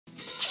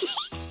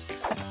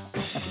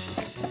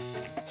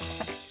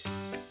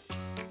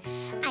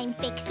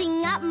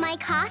fixing up my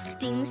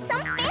costume,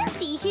 some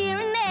fancy here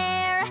and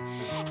there.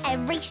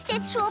 Every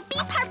stitch will be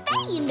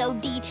parfait, no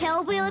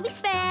detail will be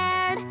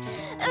spared.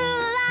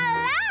 Ooh la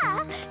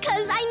la,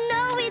 'cause I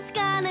know it's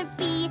gonna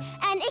be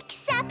an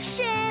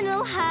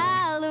exceptional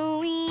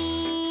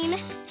Halloween.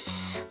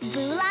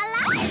 Boo la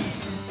la.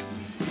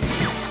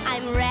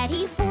 I'm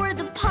ready for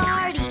the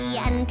party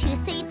and to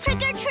say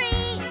trick or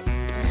treat.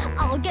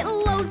 I'll get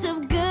loads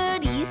of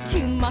goodies,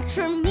 too much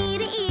for me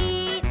to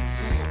eat.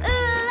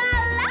 Ooh la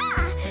la,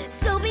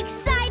 so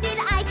excited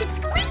I could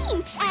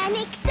scream. An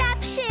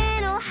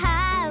exceptional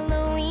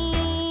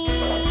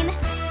Halloween.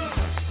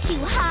 To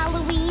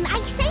Halloween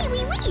I say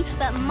wee wee,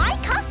 but my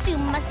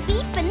costume must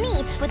be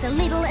funny. With a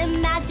little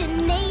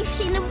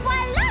imagination,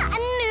 voila, a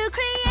new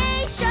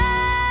creation.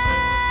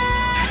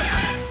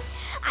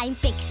 I'm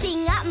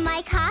fixing up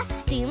my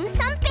costume,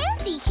 some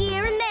fancy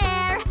here and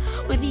there.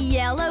 With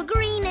yellow,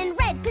 green, and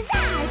red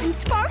pizzazz and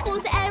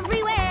sparkles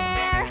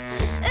everywhere.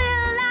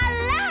 Ooh la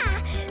la,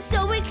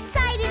 so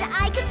excited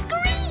I could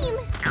scream.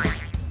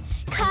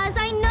 'Cause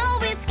I know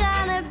it's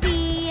gonna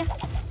be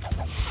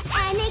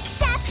an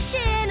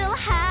exceptional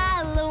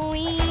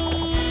Halloween.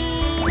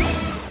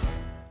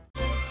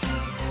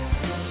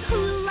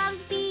 Who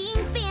loves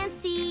being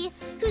fancy?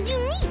 Who's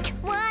unique,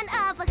 one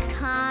of a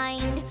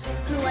kind?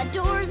 Who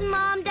adores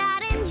Mom,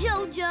 Dad, and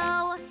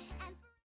JoJo?